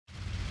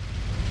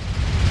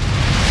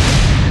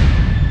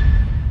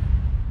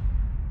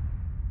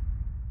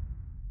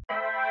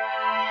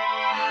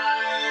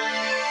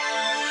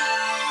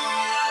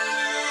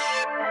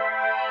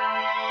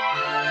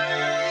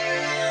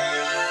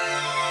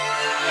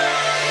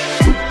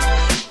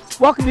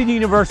Welcome to the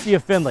University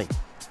of Findlay.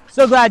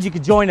 So glad you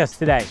could join us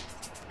today.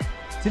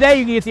 Today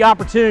you can get the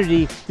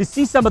opportunity to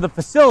see some of the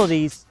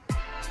facilities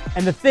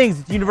and the things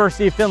that the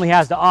University of Findlay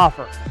has to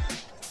offer.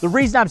 The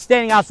reason I'm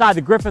standing outside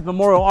the Griffith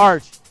Memorial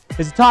Arch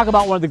is to talk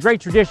about one of the great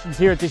traditions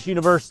here at this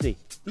university,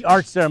 the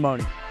arch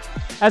ceremony.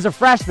 As a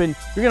freshman,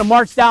 you're going to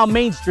march down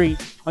Main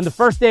Street on the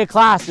first day of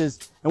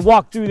classes and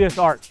walk through this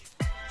arch,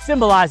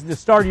 symbolizing the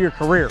start of your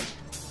career.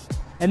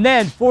 And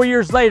then 4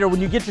 years later, when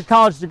you get your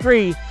college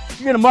degree,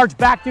 you're going to march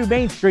back through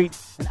Main Street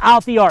and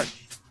out the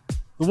arch.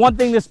 The one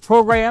thing this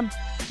program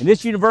and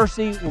this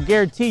university will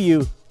guarantee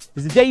you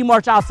is the day you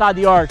march outside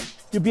the arch,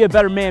 you'll be a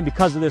better man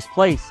because of this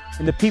place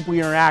and the people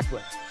you interact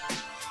with.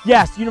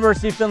 Yes, the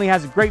University of Findlay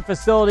has great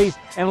facilities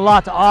and a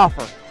lot to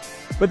offer.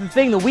 But the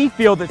thing that we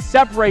feel that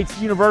separates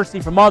the university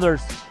from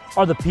others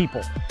are the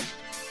people.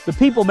 The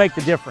people make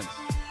the difference.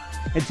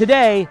 And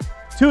today,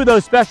 two of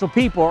those special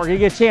people are going to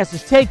get a chance to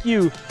take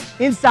you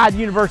inside the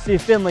University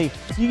of Findlay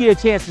so you get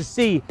a chance to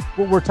see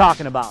what we're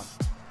talking about.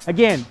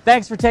 Again,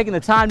 thanks for taking the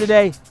time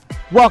today.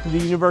 Welcome to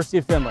the University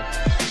of Findlay.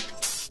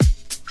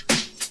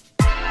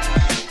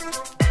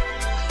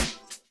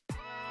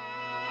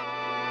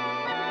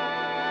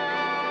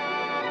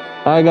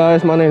 Hi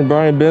guys, my name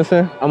is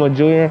Benson. I'm a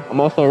junior. I'm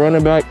also a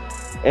running back,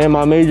 and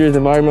my major is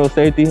environmental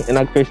safety and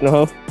occupational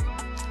health.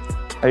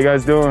 How you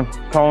guys doing?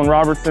 Colin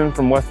Robertson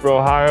from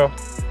Westboro, Ohio.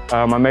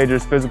 My major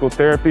is physical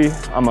therapy.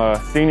 I'm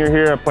a senior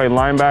here. I play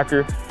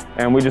linebacker,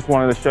 and we just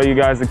wanted to show you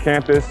guys the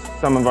campus,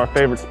 some of our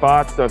favorite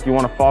spots. So if you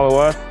want to follow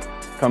us,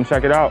 come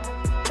check it out.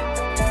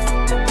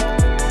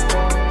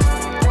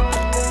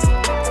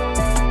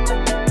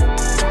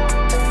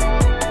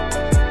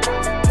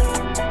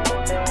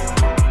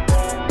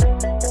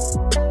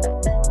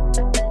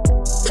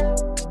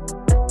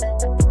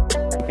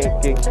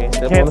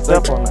 Can't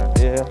step on that.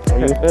 Yeah, how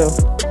you feel?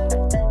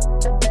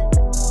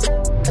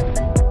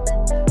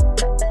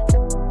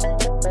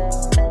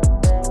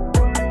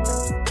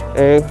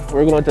 Hey,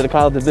 we're going to the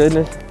College of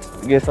Business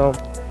to get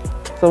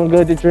something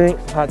good to drink,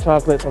 hot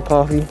chocolate, some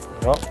coffee.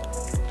 Yep.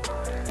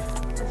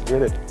 Let's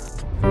get it.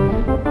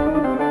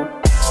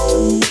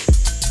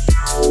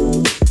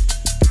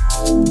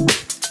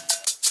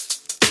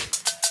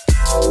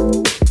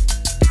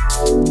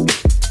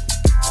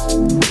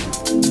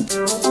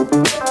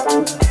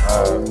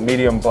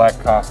 Medium black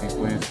coffee,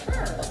 please.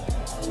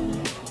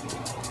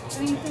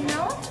 Anything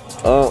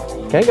else?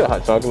 Can I get a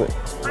hot chocolate?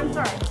 I'm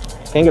sorry.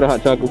 Can I get a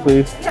hot chocolate,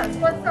 please? Yes,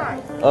 what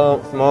size?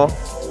 Small.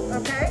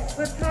 Okay.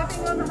 What's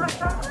topping on the hot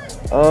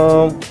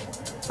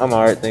chocolate? I'm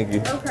alright, thank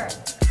you. Okay.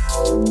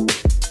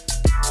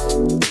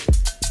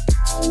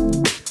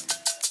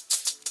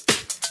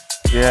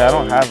 Yeah, I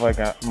don't have like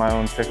my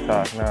own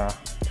TikTok now.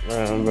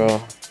 Man,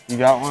 bro. You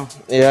got one?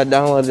 Yeah, I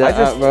downloaded that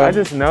app, bro. I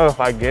just know if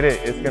I get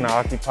it, it's gonna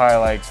occupy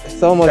like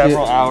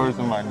several hours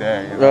of my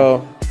day. You know?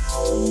 Bro.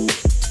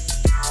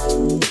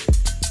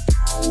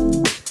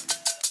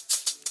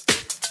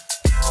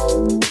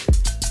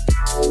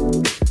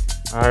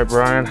 All right,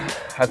 Brian.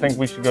 I think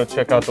we should go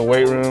check out the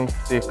weight room,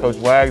 see if Coach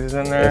Wags is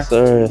in there. Yes,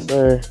 sir. Yes,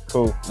 sir.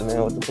 Cool. The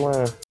man with the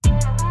plan.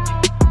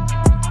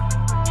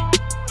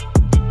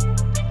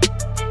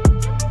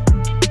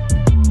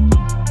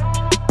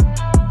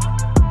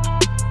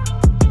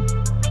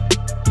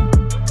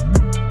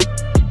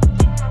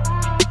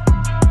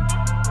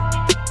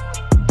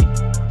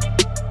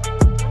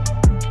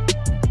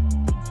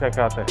 Check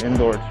out the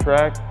indoor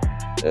track.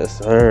 Yes,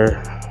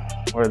 sir.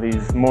 Where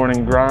these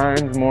morning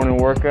grinds, morning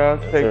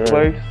workouts take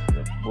place.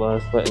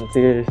 Blood, sweat, and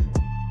tears.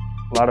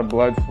 A lot of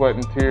blood, sweat,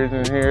 and tears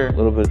in here. A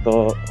little bit of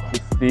thought.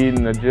 Some speed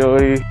and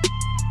agility.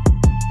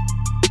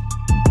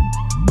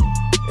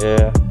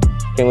 Yeah.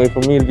 Can't wait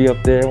for me to be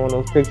up there in one of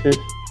those pictures.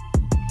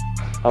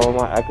 All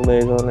my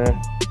accolades on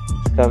there.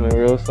 It's coming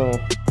real soon.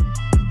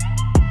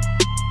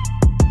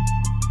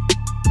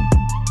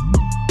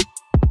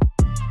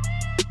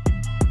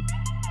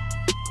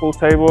 Pool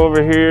table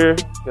over here.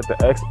 Got the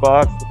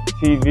Xbox, the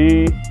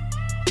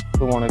TV.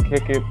 We want to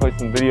kick it, play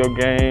some video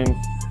games.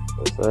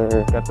 Yes,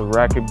 sir. Got the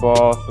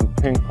racquetball, some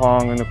ping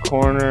pong in the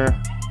corner.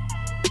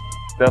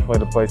 Definitely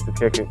the place to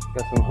kick it.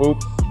 Got some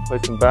hoops, play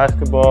some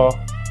basketball.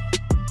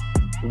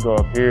 We go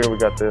up here, we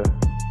got the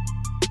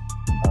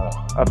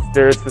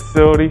upstairs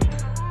facility.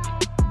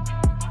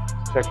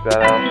 Check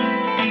that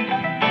out.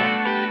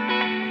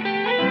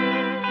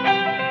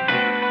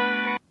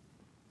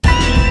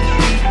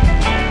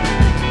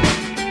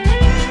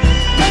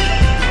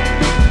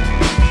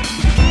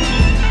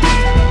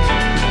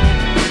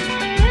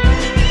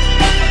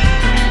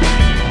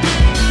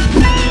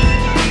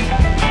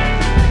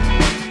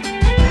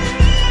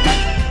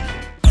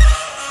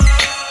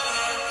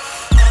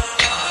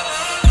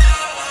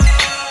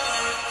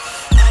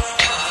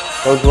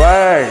 Coach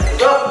Wags.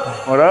 What's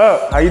up? What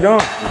up? How you doing?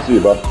 Good to see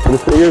you, bro. Good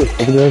to see you. What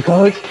you doing,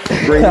 Coach?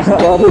 Bring me some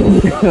coffee.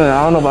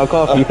 I don't know about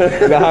coffee.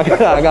 I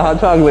got hot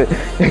chocolate.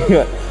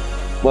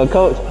 But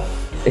Coach,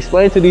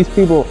 explain to these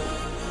people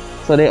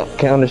so they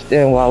can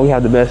understand why we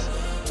have the best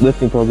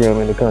lifting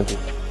program in the country.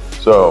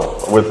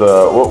 So with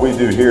what we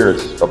do here,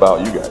 it's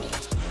about you guys.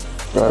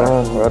 Right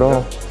on, right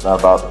on. It's not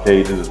about the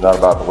cages, it's not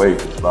about the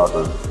weights, it's about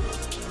the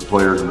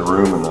players in the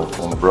room and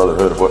the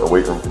brotherhood of what the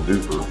weight room can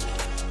do for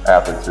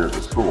athletes here at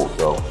the school.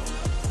 So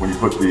when you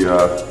put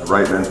the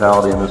right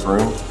mentality in this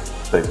room,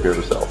 it takes care of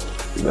itself.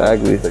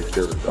 Exactly. It takes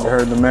care of itself. You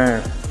heard the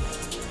man.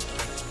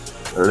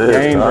 There it is.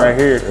 Games right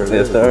here.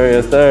 Yes, sir.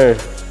 Yes, sir.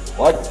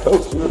 Like the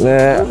coach.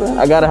 Man,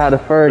 I gotta have the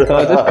fur,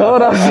 coach. It's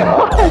cold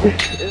outside.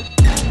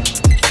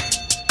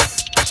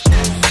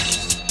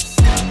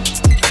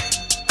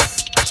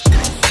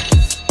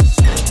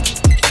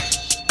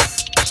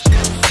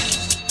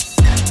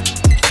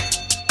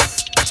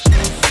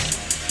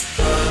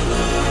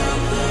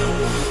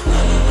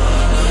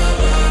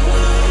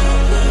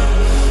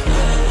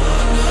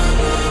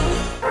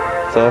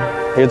 So,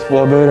 here's the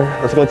football building.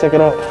 Let's go check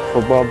it out.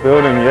 Football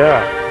building,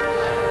 yeah.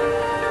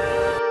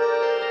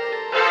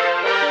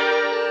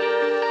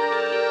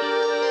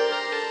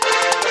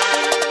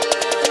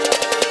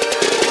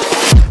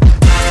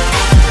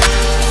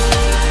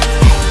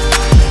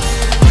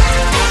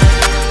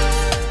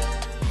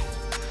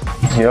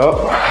 Yup.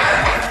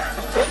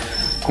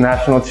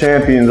 National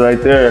champions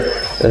right there.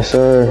 Yes,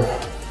 sir.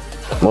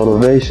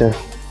 Motivation.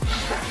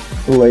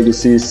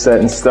 Legacy is set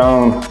in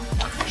stone.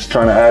 Just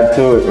trying to add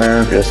to it,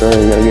 man. Yes, sir.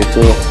 You gotta get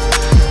to it.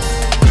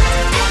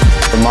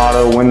 The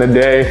motto, win the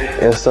day.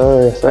 Yes,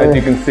 sir. Yes, sir. As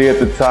you can see at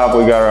the top,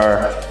 we got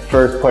our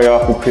first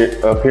playoff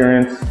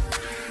appearance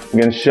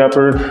against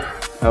Shepherd.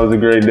 That was a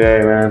great day,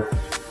 man.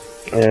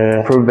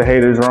 Yeah. Proved the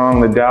haters wrong,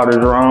 the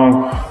doubters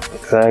wrong.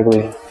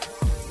 Exactly.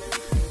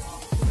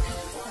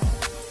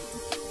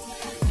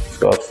 Let's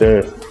go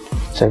upstairs.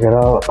 Check it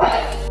out.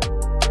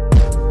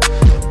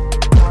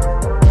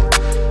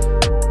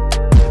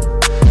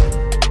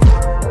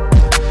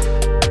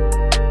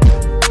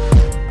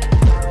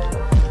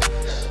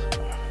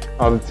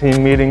 All the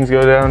team meetings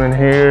go down in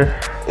here.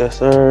 Yes,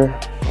 sir.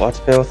 Watch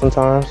film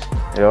sometimes.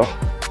 Yep.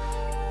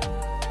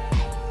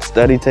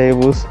 Study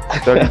tables.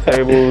 Study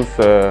tables,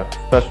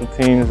 special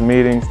teams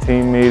meetings,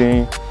 team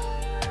meeting.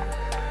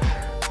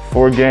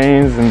 Before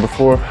games and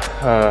before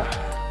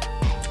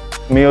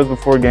meals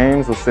before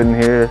games, we'll sit in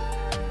here,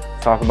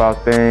 talk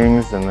about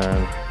things, and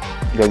then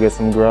go get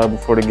some grub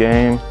before the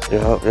game.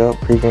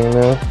 Yep, pre-game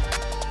meal.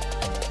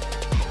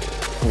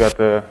 We got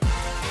the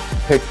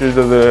pictures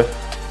of the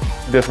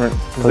different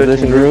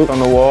position groups on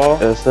the wall.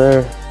 Yes,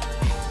 sir.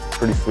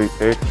 Pretty sweet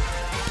pic.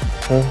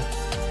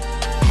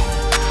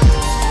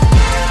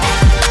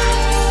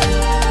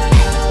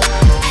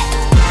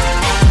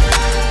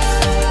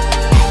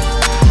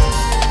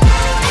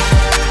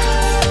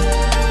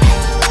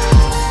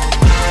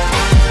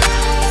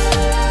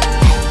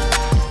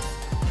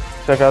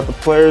 Check out the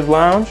Players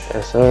Lounge.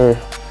 Yes, sir.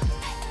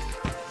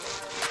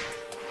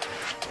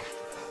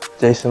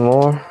 Jason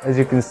Moore. As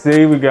you can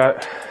see, we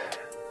got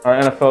our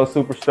NFL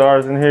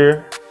superstars in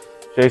here.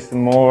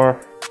 Jason Moore.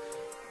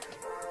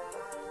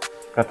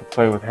 Got to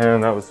play with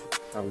him. That was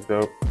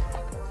dope.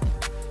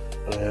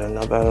 Yeah,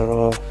 not bad at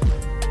all.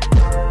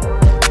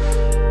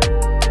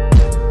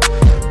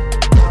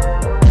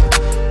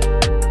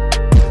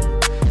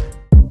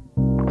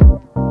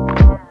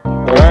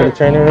 Go to the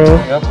training room.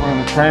 Yep, we're in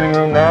the training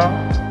room now,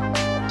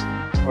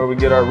 where we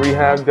get our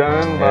rehab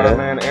done by our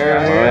man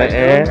Aaron. All right,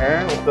 Aaron.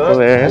 Aaron, what's up? What's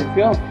up, Aaron? How you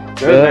feeling?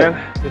 Good, man.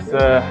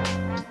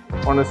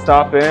 Just wanted to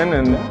stop in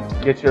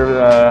and get your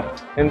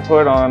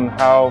input on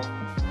how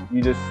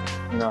you just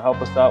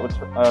help us out with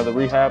the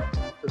rehab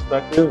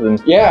perspective.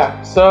 And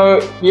yeah, so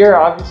here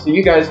obviously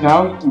you guys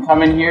know you can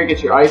come in here,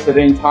 get your ice at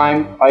any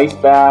time, ice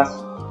baths,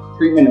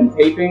 treatment and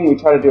taping. We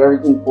try to do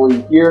everything for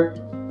you here.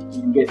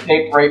 You can get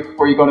taped right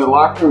before you go to the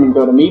locker room and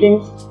go to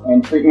meetings,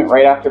 and treatment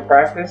right after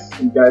practice.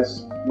 You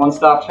guys,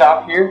 one-stop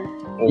shop here.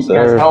 Keep you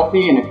guys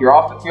healthy, and if you're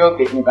off the field,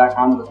 get you back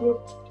onto the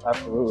field.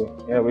 Absolutely.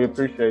 Yeah, we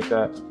appreciate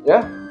that.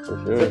 Yeah, for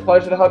sure. It's a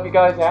pleasure to help you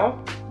guys out.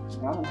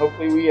 And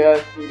hopefully we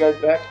see you guys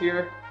back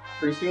here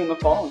pretty soon in the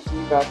fall, and see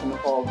you back in the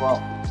fall as well.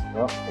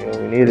 Well, yeah,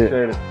 we need it.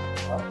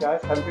 All right,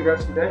 guys, have a good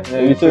rest of your day.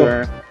 Yeah, you too,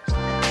 Aaron.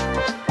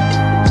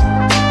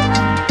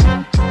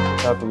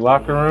 Got the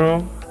locker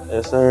room.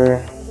 Yes,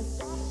 sir.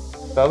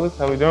 Fellas,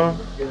 how we doing?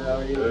 Good, how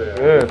are you?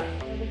 Good.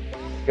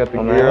 Got the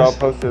gear all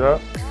posted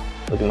up.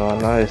 Looking all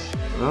nice.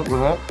 What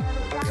up?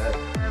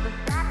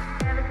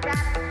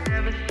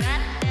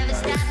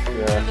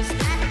 Yeah.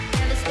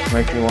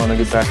 Makes me want to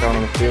get back out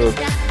on the field.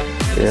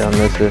 Yeah, I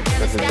miss it.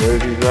 Got the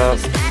jerseys up.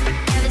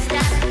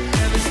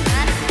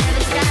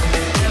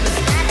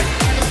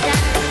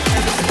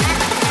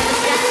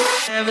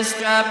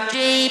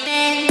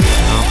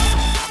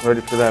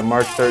 Ready for that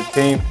March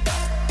 13th.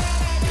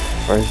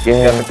 First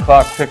game. Got the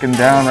clock ticking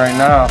down right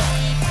now.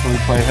 So we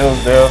play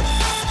Hillsdale.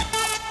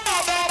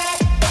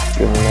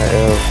 Give me that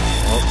L.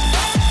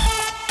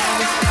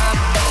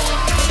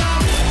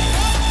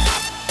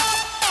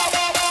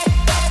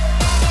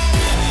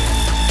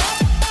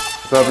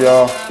 What's up,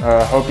 y'all?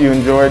 Hope you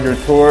enjoyed your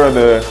tour of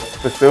the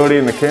facility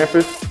and the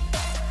campus.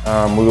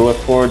 We look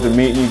forward to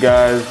meeting you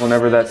guys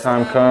whenever that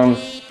time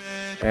comes.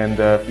 And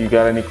if you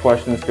got any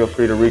questions, feel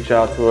free to reach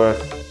out to us.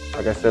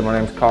 Like I said, my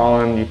name's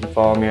Colin. You can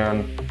follow me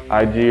on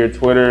IG or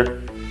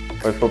Twitter.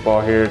 play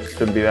football here. It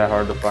shouldn't be that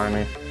hard to find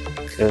me.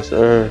 Yes,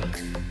 sir.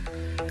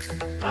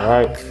 All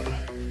right.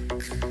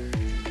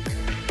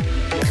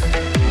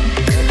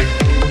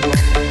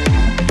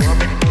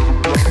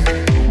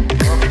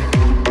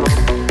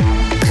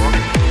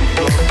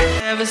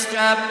 Never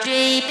stop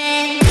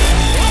dreaming.